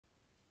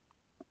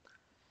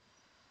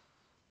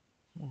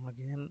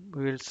Again,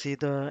 we will see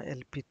the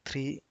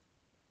LP3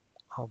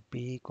 of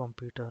BE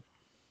computer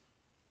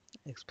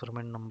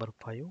experiment number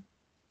 5.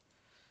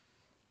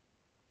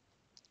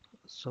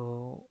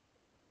 So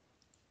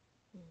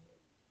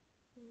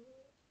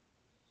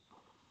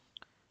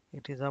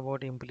it is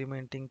about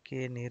implementing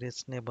k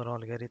nearest neighbor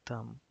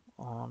algorithm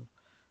on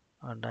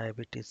a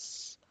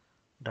diabetes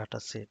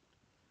dataset.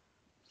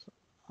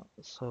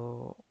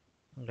 So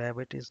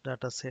diabetes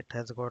dataset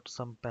has got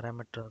some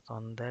parameters.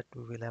 On that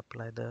we will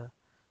apply the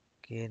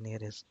k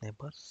nearest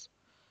neighbors,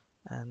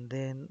 and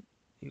then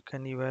you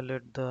can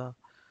evaluate the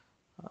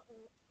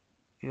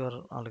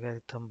your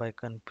algorithm by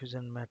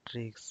confusion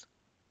matrix,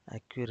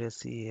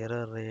 accuracy,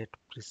 error rate,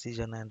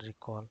 precision, and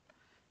recall,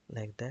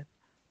 like that.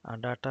 A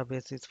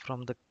database is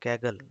from the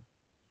Kaggle,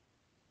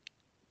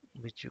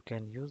 which you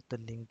can use. The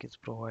link is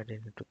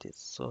provided into this.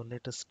 So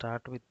let us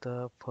start with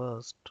the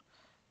first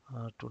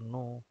to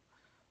know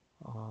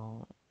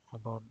uh,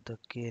 about the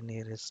k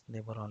nearest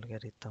neighbor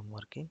algorithm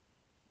working.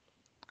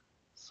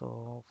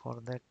 So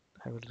for that,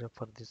 I will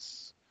refer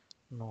this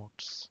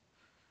notes.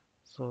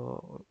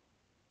 So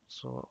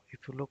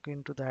if you look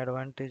into the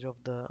advantage of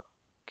the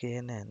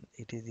KNN,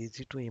 it is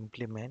easy to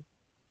implement.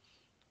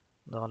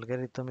 The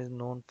algorithm is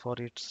known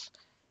for its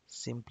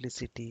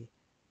simplicity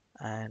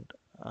and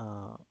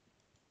uh,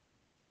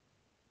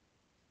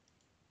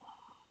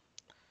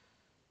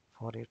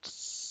 for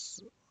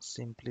its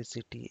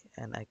simplicity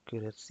and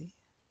accuracy,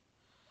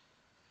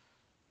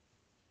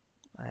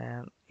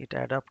 and it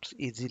adapts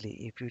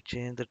easily. If you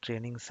change the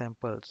training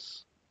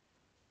samples,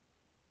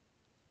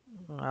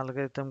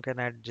 algorithm can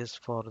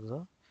adjust for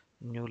the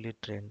newly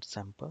trained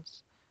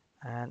samples,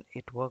 and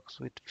it works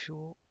with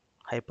few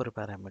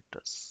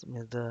hyperparameters.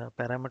 Means the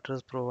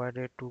parameters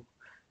provided to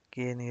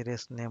k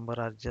nearest neighbor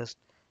are just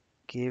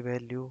k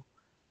value,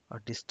 a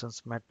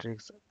distance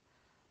matrix,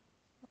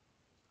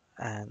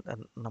 and a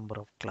number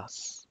of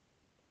class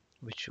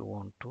which you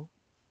want to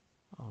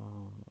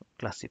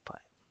classify.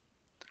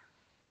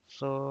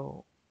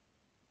 So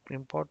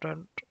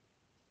important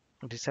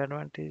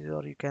disadvantage,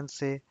 or you can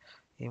say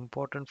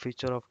important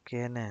feature of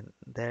KNN,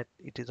 that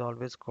it is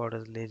always called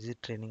as lazy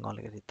training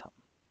algorithm.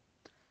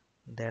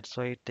 That's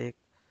why it take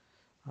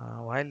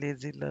why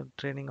lazy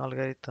training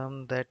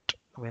algorithm, that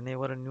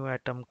whenever a new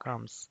atom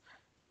comes,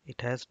 it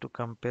has to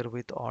compare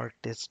with all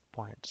test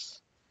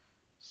points.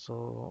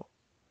 So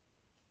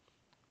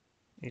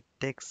it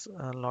takes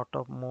a lot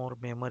of more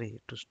memory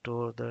to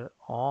store the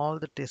all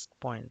the test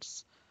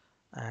points,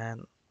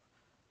 and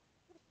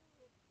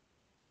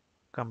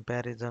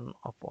comparison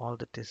of all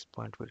the test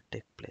point will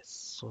take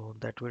place. So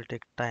that will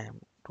take time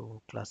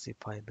to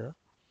classify the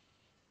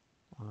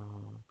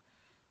uh,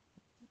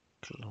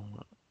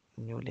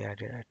 newly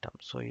added item.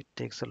 So it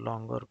takes a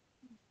longer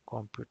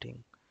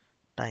computing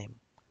time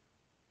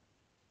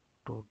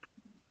to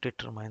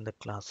determine the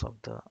class of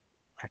the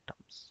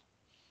atoms.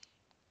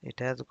 It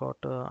has got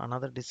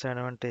another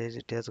disadvantage.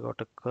 It has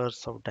got a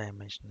curse of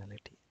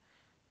dimensionality.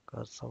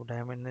 Curse of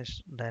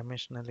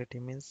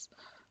dimensionality means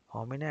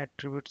how many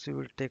attributes you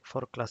will take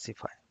for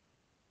classify.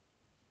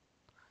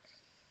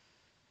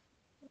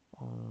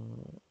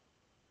 Um,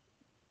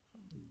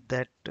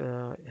 that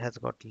has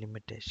got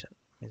limitation.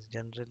 Means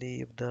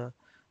generally, if the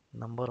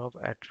number of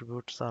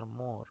attributes are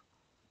more,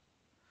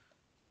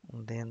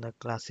 then the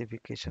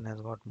classification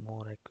has got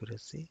more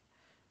accuracy.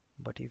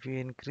 But if you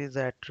increase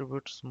the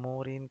attributes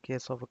more in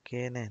case of a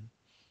KNN,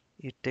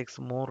 it takes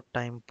more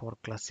time for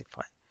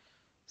classify.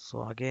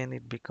 So again,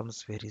 it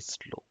becomes very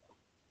slow.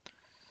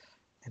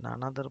 And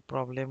another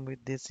problem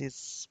with this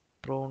is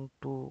prone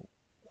to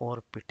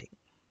overfitting.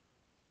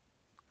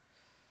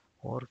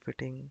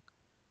 Overfitting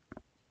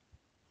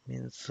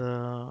means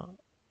how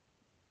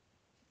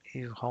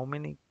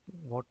many,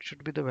 what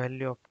should be the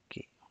value of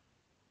k?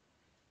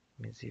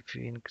 Means if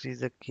you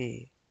increase the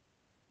k,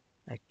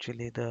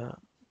 actually the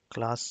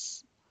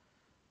class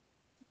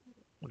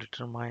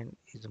determined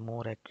is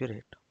more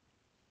accurate.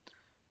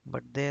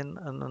 But then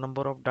the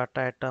number of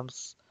data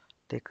items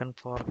taken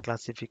for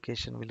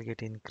classification will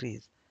get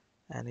increased,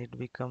 and it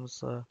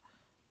becomes a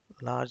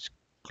large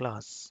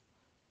class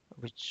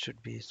which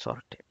should be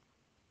sorted.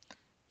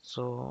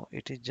 So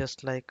it is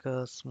just like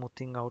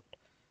smoothing out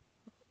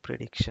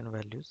prediction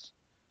values,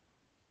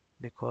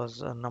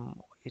 because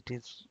it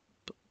is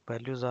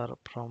values are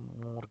from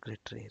more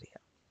greater area.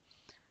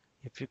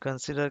 If you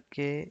consider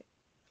k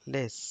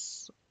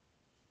less,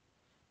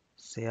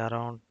 say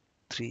around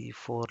 3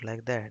 4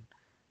 like that,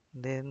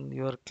 then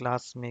your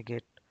class may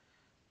get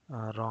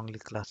wrongly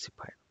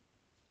classified.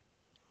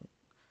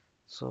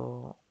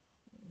 So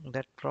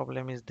that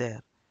problem is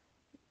there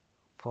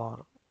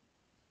for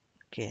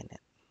KNN.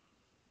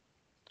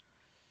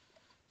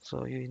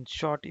 So in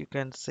short, you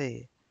can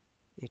say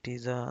it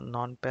is a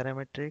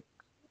non-parametric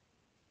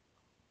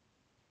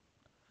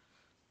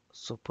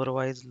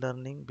supervised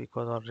learning,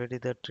 because already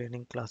the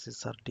training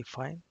classes are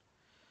defined,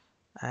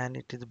 and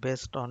it is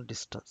based on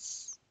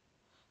distance,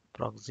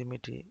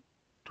 proximity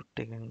to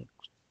taking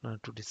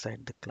to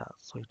decide the class.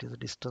 So it is a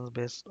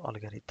distance-based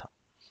algorithm,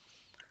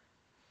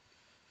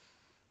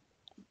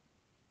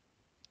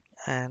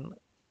 and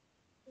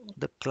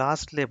The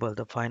class label,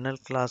 the final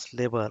class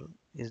label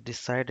is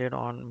decided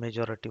on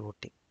majority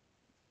voting.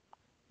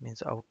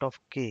 Means out of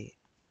k,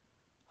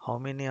 how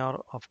many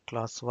are of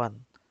class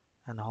 1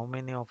 and how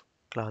many of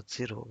class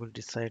 0 will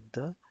decide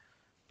the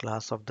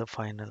class of the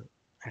final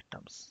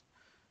atoms.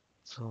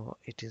 So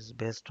it is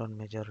based on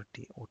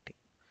majority voting.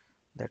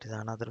 That is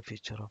another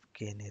feature of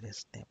k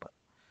nearest neighbor.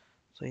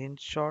 So in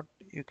short,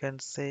 you can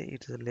say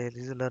it is a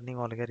lazy learning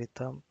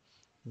algorithm,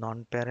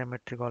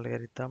 non-parametric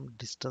algorithm,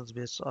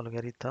 distance-based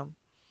algorithm,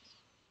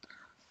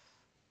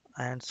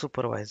 and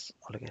supervised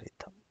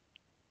algorithm.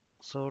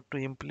 So to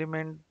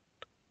implement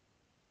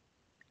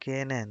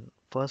KNN,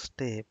 first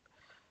step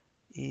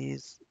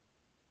is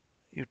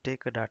you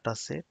take a data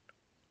set,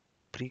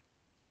 pre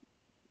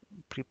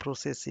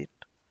pre-process it,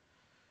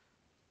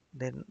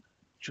 then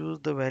choose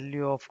the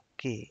value of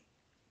k,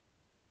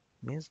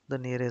 means the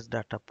nearest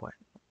data point.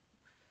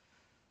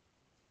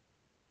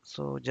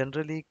 So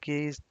generally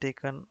k is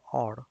taken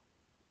odd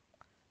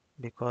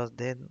because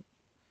then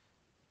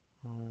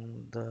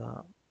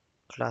the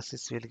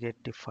classes will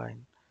get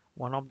defined.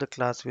 One of the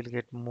class will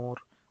get more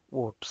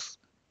votes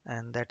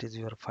and that is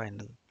your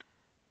final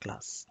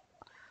class.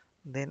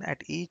 Then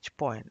at each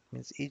point,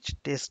 means each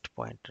test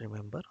point,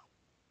 remember,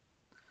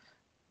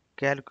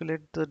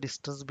 calculate the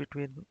distance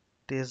between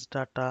test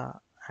data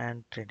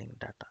and training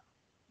data.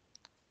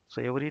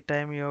 So every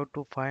time you have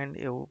to find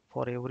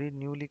for every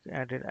newly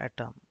added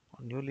atom,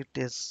 newly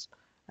test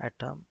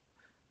atom,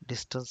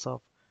 distance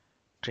of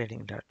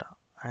training data.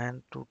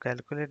 And to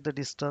calculate the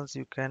distance,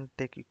 you can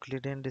take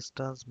Euclidean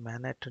distance,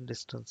 Manhattan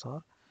distance,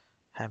 or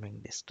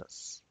Hamming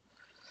distance.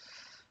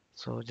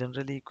 So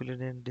generally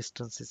Euclidean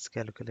distance is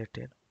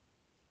calculated.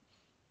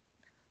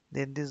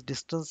 Then these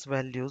distance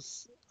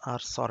values are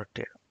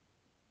sorted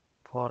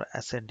for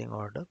ascending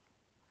order,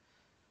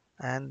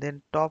 and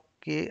then top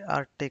k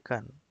are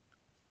taken.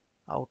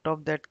 Out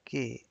of that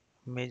k,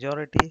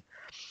 majority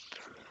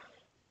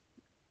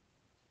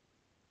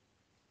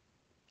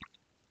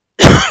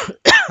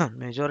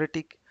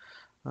majority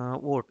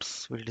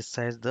votes will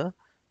decide the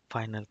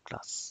final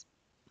class.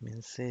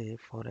 Means say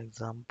for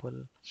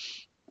example,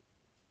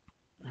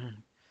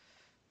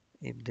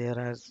 if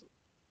there is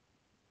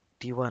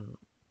T1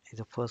 is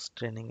the first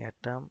training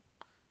atom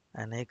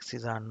and X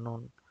is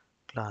unknown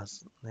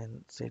class,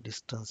 then say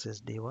distance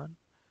is D1.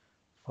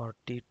 For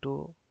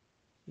T2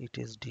 it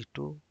is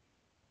D2.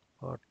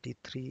 For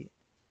T3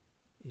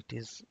 it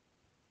is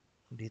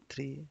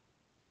D3.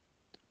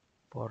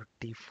 For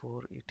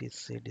T4 it is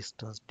say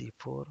distance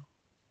D4.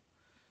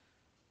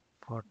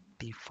 For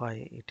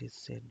T5 it is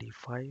say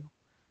D5.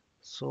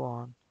 So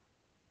on.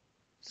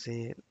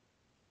 Say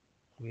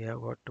we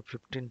have got to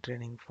 15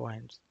 training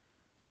points.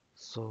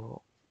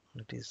 So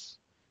it is,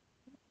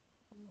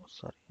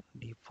 sorry,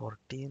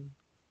 D14.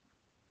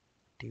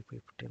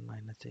 D15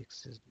 minus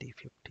X is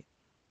D15.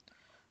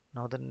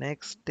 Now the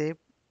next step,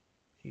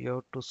 you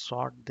have to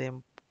sort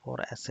them for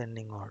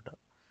ascending order.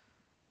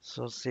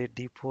 So say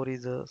D4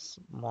 is the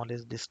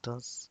smallest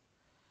distance,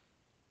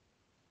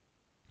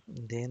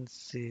 then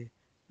say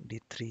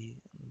D3,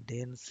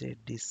 then say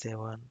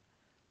D7,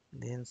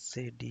 then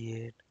say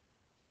D8,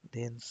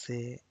 then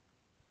say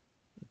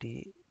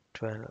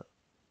D12,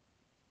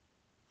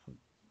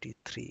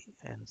 D3,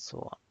 and so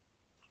on.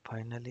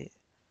 Finally,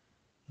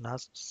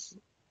 last,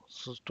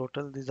 so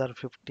total these are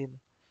 15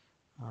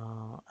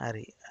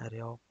 array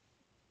of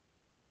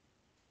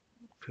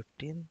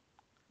 15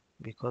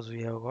 because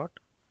we have got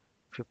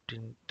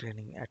 15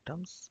 training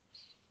atoms,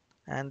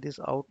 and this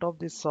out of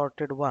this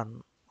sorted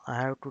one I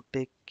have to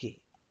take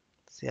k.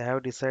 See, I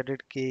have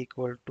decided k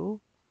equal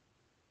to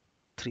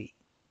 3.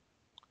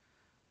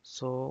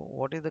 So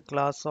what is the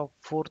class of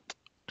fourth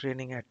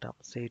training atom?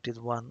 Say it is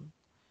 1.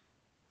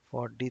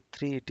 For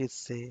D3 it is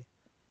say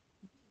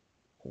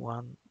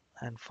 1,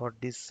 and for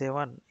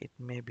D7 it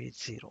may be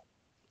 0.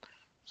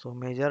 So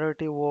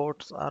majority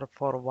votes are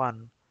for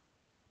 1.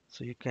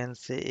 So you can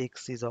say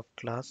X is of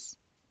class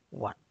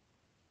 1.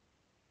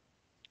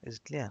 Is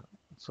clear?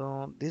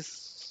 So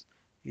this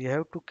you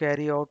have to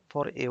carry out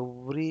for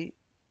every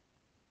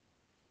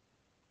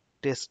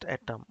test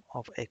atom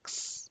of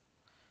X.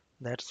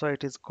 That's why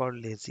it is called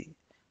lazy.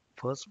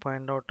 First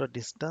find out the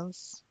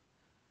distance,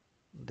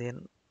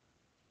 then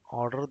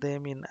order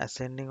them in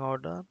ascending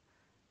order,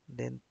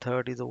 then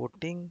third is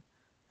voting,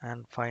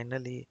 and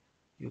finally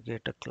you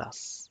get a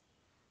class.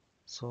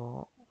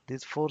 So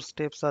these four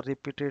steps are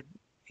repeated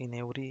in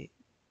every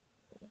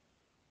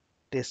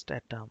test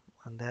atom,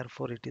 and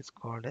therefore it is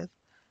called as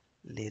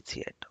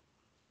lazy atom.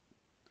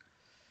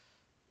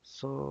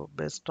 So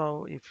best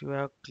of, if you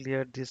have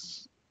cleared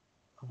this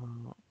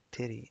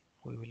theory,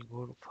 we will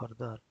go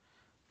further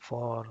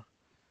for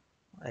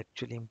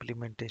actual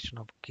implementation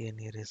of k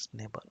nearest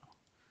neighbor.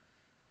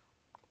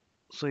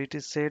 So it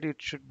is said it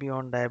should be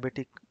on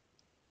diabetic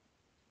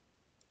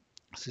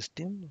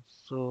system.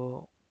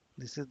 So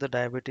this is the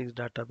diabetes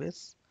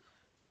database,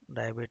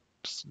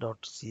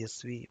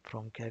 diabetes.csv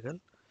from Kaggle.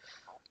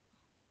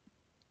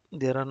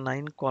 There are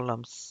 9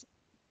 columns.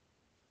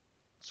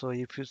 So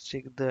if you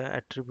check the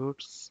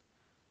attributes,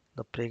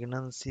 The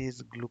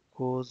pregnancies,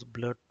 glucose,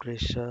 blood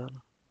pressure,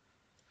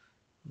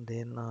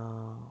 then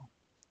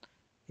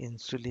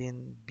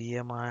insulin,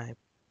 BMI,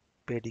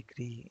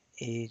 pedigree,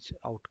 age,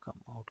 outcome.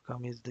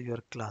 Outcome is your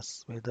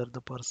class, whether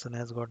the person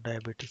has got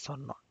diabetes or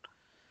not.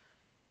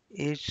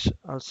 Age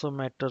also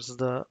matters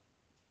the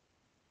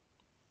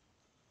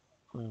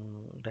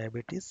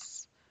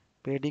diabetes.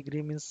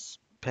 Pedigree means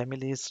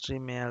family history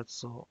may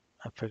also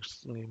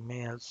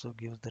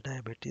give the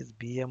diabetes.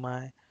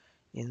 BMI,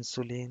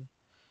 insulin,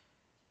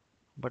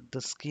 but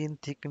the skin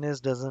thickness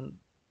doesn't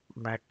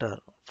matter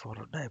for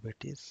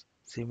diabetes.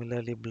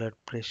 Similarly, blood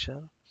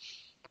pressure,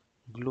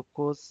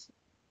 glucose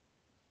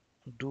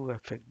do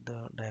affect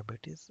the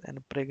diabetes,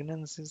 and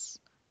pregnancies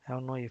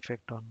have no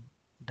effect on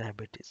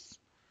diabetes.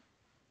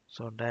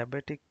 So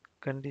diabetic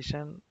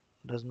condition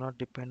does not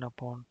depend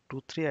upon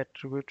two three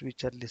attributes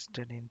which are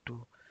listed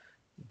into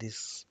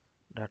this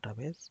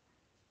database.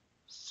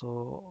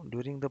 So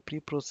during the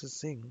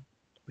pre-processing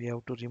we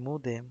have to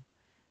remove them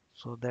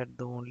so that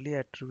the only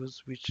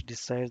attributes which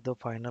decide the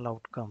final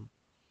outcome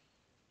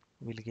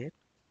will get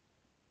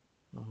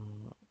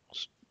um,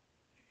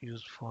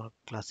 used for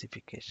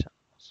classification.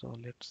 So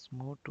let's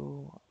move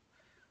to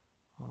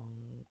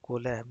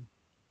collab.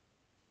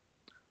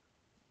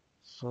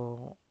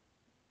 So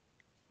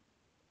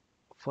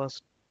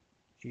first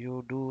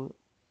you do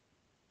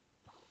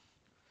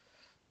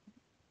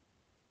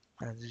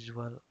as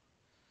usual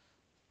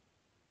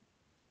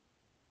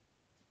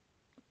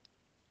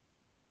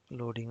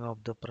loading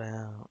of the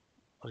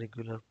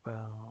regular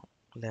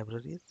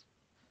libraries,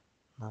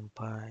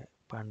 NumPy,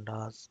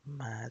 Pandas,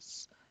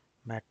 Mass,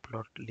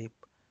 Matplotlib,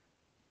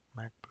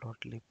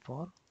 Matplotlib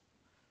for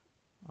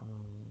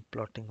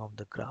plotting of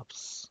the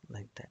graphs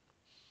like that.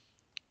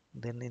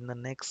 Then in the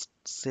next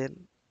cell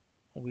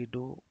we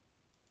do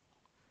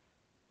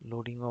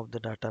loading of the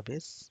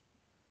database.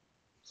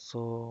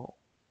 So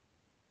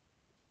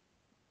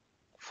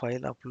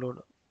file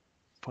upload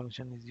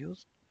function is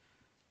used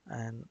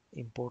and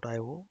import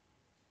IO.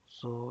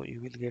 So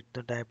you will get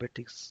the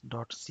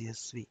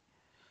diabetics.csv.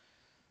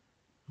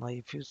 Now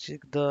if you check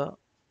the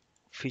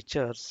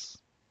features,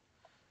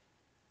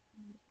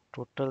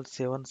 total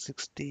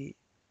 760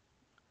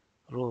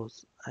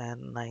 rows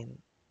and 9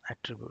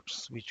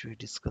 attributes which we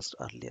discussed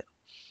earlier.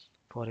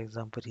 For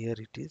example, here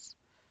it is: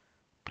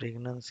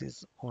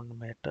 pregnancies on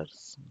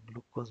matters,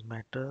 glucose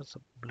matters,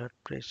 blood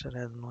pressure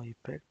has no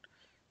effect,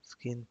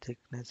 skin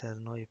thickness has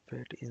no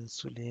effect,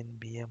 insulin,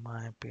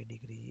 BMI,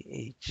 pedigree,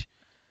 age.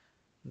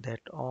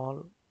 That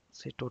all,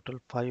 say total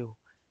 5,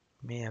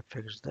 may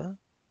affect the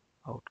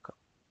outcome.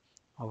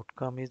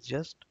 Outcome is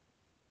just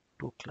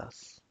two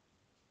class.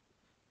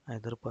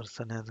 Either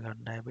person has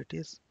got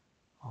diabetes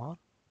or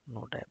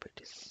no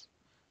diabetes.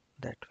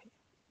 That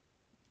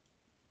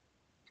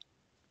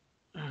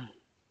way.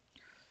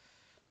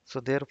 So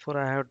therefore,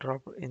 I have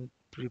dropped in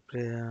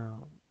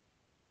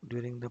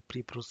during the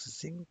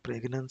pre-processing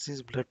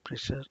pregnancies, blood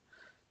pressure,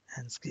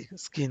 and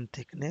skin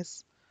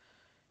thickness.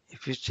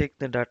 If you check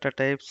the data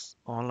types,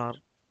 all are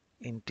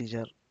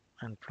integer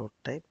and float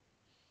type.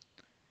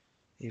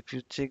 If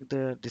you check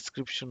the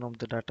description of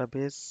the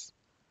database,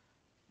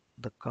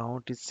 the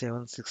count is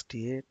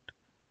 768.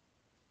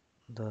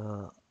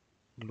 The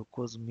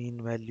glucose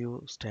mean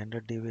value,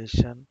 standard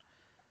deviation,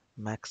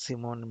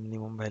 maximum and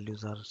minimum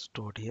values are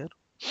stored here.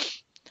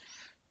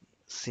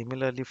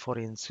 Similarly, for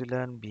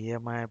insulin,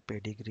 BMI,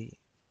 pedigree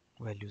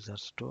values are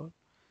stored.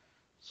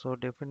 So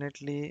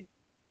definitely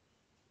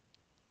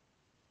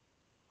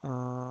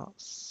uh,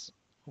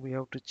 we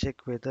have to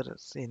check whether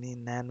any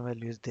nan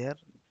value is there,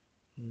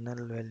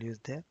 null value is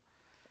there,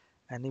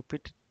 and if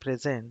it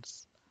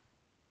presents,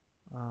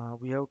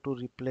 we have to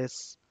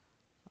replace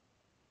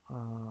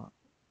uh,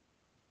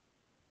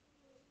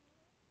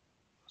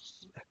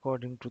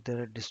 according to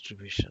their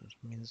distribution.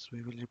 Means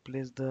we will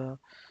replace the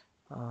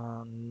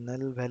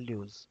null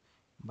values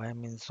by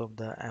means of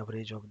the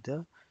average of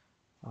the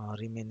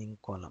remaining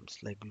columns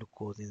like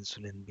glucose,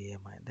 insulin,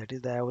 BMI. That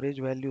is the average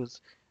values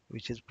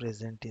which is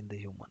present in the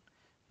human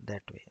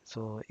that way.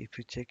 So if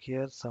you check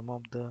here, some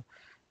of the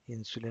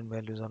insulin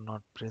values are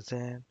not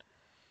present.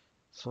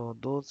 So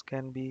those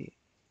can be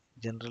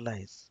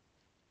generalized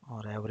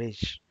or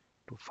average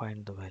to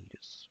find the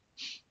values.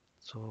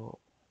 So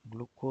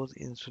glucose,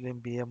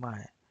 insulin,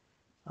 BMI,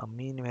 a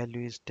mean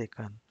value is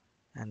taken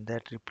and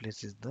that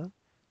replaces the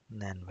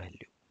nan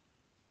value.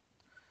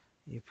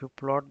 If you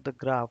plot the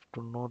graph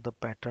to know the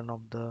pattern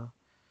of the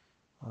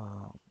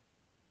uh,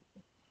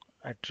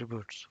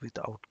 attributes with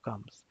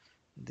outcomes,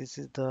 this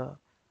is the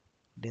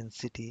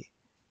density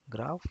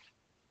graph.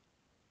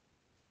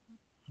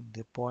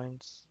 The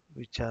points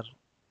which are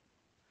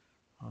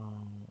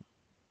um,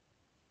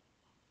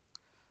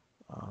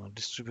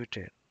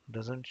 distributed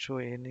doesn't show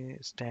any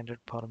standard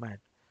format,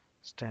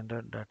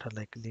 standard data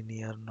like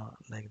linear, no,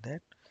 like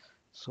that.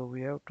 So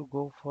we have to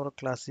go for a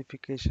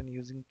classification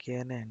using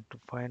KNN to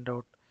find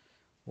out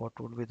what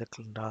would be the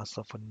class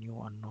of a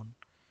new unknown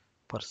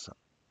person.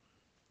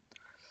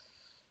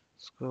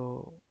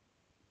 So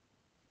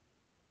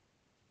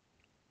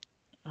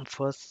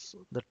first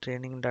the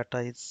training data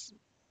is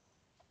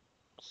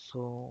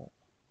So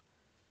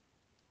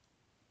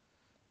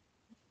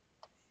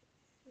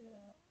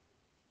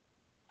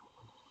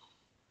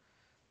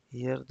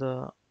here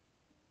the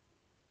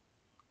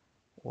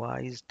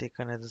y is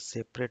taken as a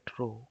separate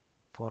row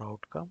for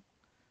outcome,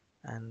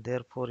 and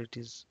therefore it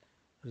is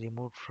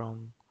removed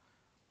from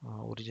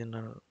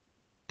original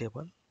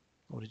table,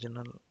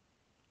 original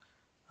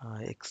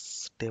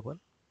x table.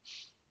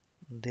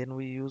 Then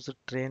we use a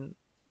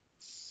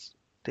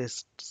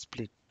test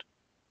split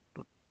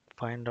to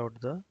find out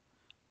the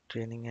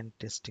training and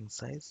testing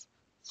size.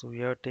 So we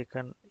have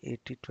taken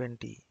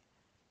 80-20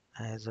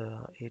 as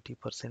a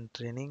 80%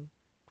 training,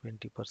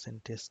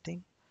 20%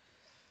 testing,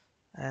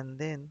 and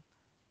then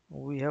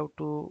we have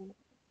to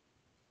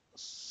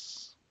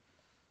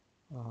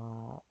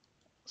uh,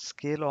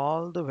 scale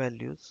all the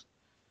values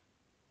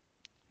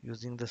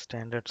using the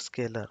standard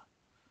scaler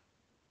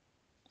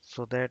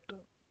so that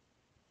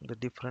the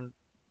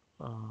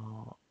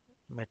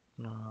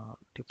uh,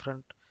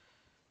 different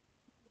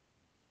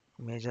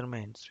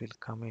measurements will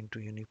come into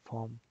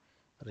uniform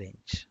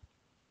range.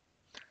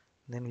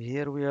 Then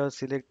here we have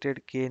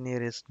selected k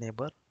nearest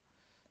neighbor.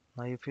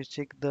 Now if you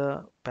check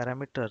the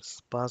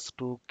parameters passed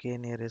to k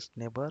nearest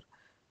neighbor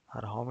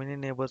or how many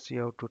neighbors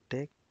you have to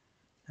take,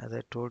 as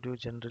I told you,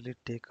 generally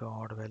take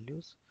odd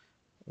values.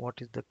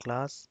 What is the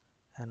class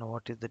and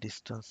what is the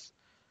distance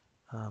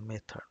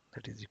method,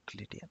 that is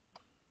Euclidean.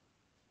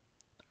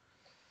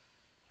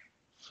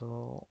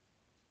 So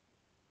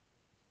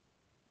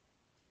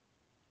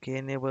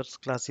k neighbors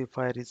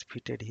classifier is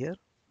fitted here.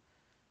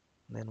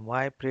 Then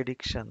y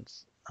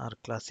predictions are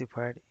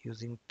classified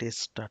using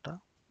test data.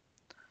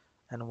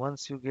 And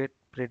once you get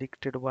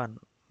predicted one,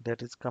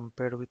 that is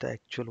compared with the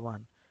actual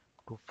one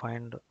to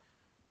find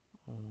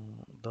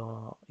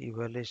the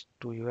evaluation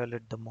to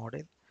evaluate the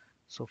model.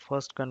 So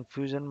first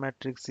confusion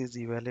matrix is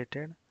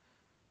evaluated.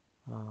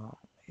 Uh,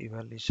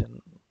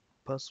 Evaluation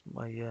first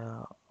my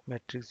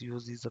matrix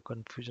used is a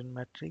confusion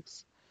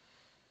matrix.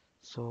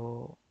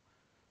 So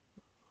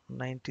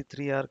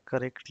 93 are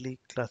correctly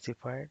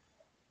classified,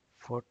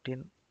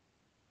 14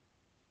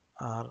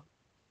 are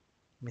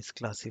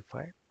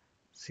misclassified.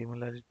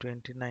 Similarly,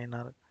 29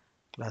 are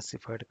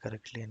classified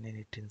correctly and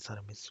 18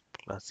 are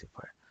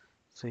misclassified.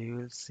 So you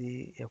will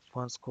see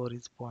F1 score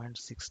is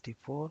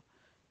 0.64,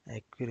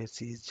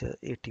 accuracy is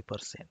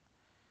 80%.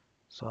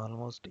 So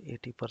almost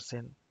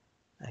 80%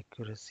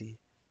 accuracy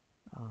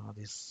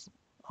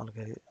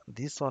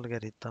this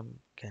algorithm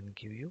can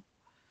give you.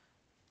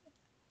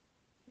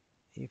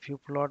 If you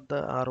plot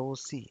the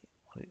ROC,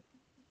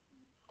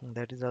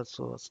 that is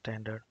also a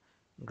standard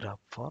graph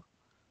for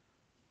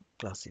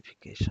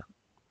classification.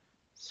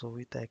 So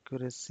with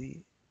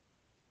accuracy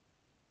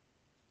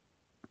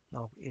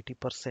of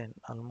 80%,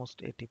 almost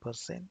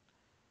 80%,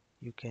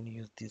 you can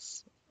use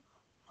this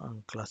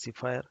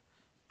classifier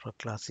for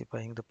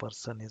classifying the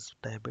person is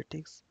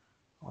diabetics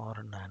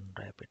or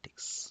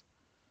non-diabetics.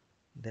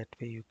 That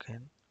way you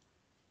can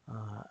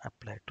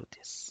apply to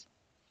this.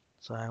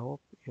 So I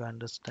hope you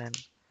understand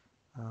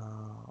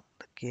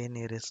the k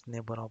nearest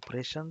neighbor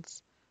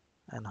operations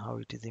and how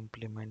it is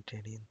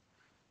implemented in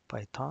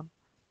Python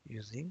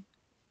using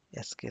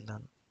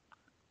sklearn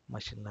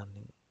machine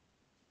learning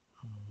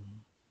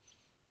um,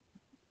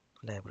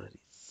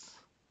 libraries.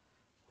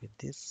 With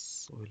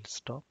this, we'll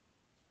stop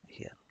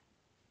here.